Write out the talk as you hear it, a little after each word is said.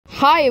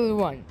Hi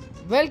everyone,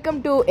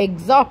 welcome to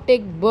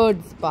Exotic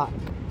Birds Park.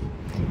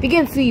 We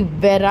can see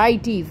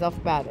varieties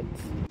of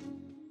parrots.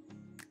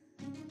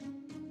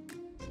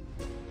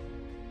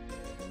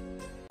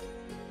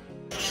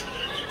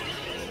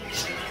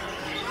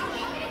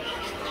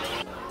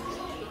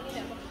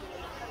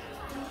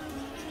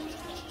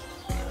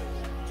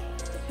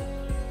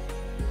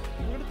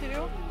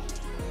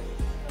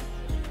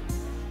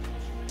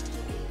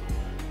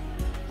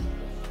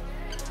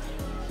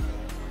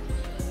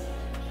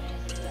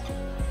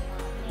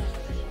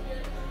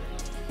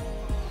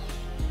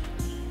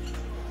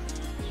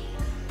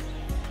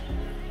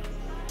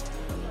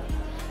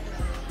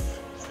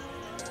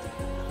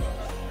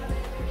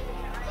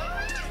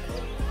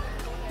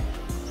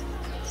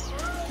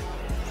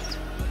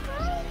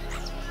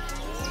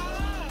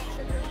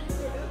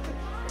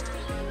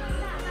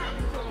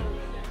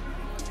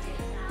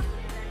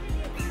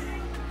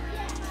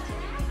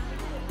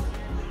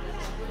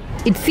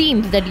 It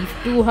seems that he's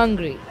too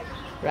hungry,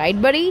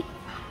 right buddy?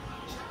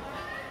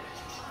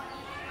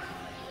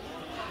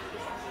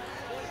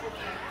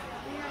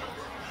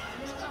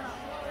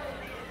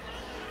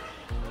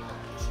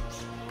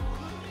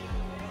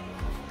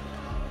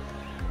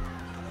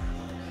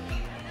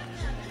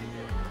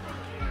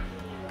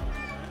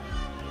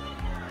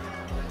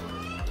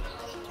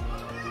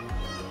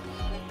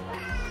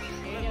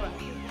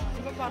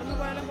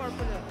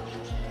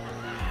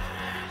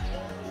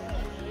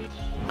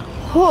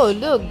 Oh,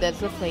 look,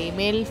 that's a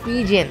female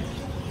pigeon.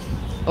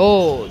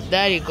 Oh,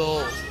 there you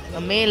go. A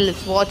male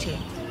is watching.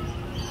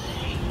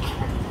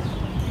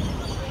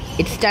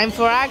 It's time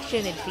for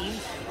action, it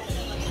seems.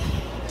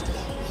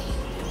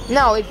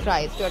 Now it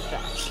tries to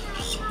attract.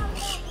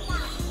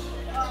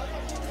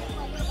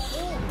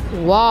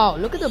 Wow,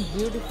 look at the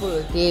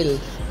beautiful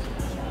tails.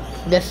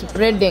 They're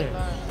spreading.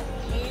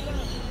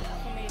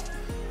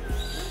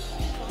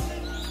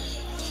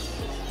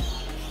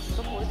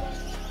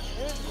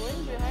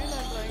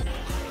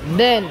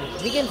 Then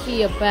we can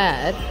see a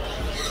pair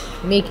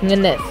making a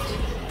nest.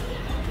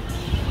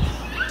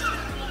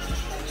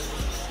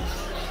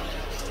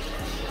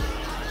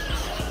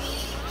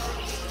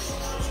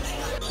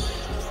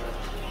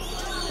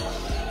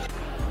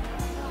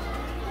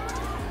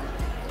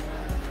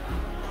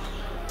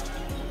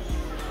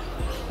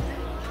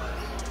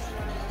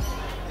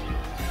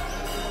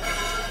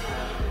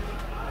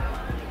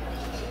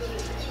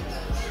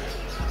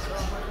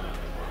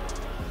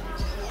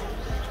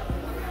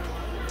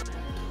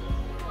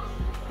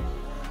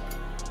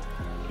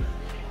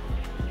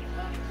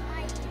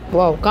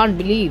 Wow, can't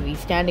believe he's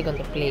standing on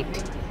the plate.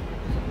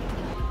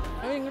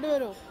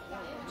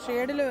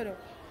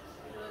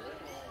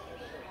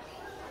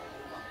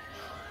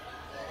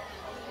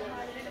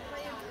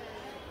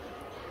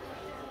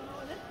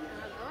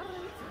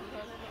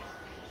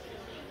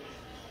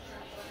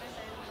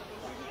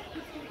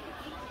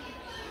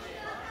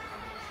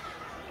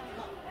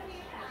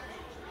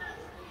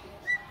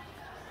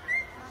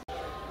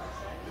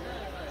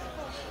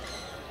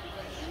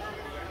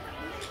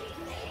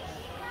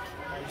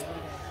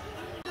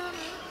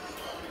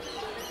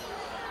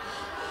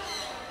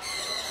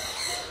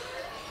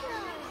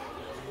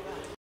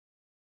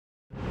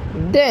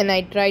 Then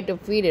I try to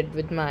feed it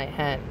with my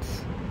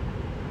hands.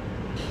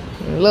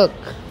 Look.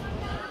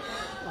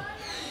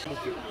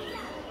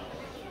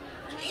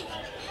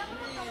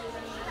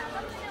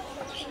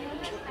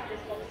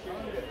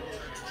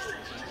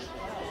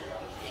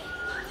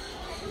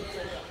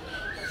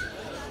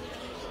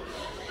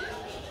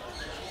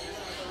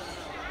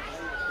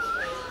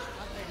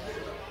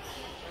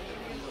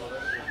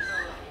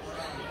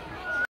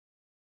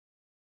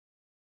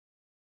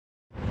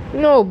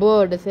 No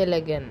bird is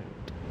elegant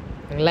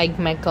like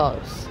my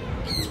cows.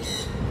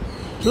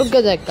 Look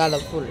at that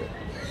colorful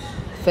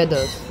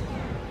feathers.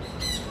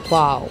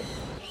 Wow.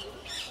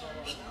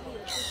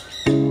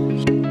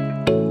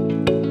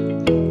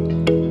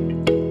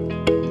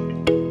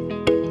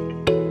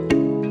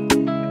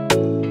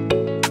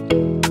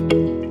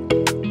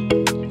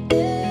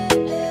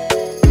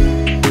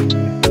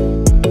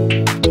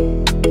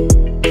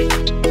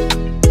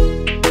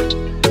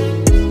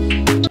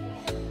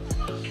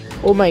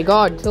 Oh my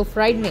god, so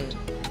frightening.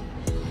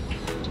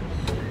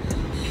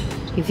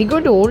 Is he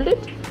going to hold it?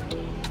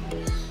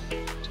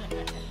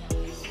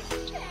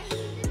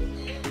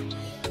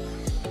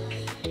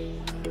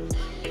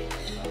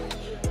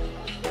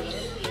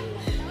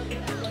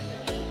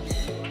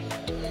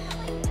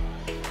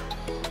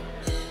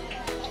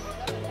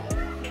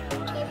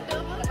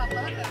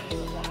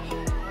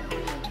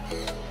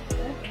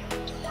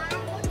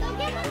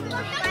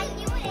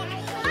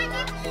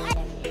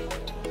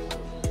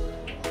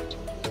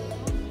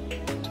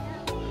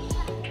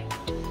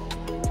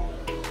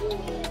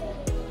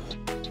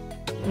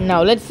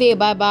 Now let's say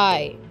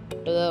bye-bye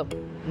to the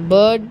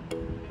bird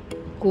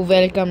who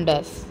welcomed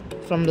us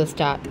from the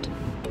start.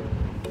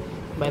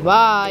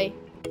 Bye-bye.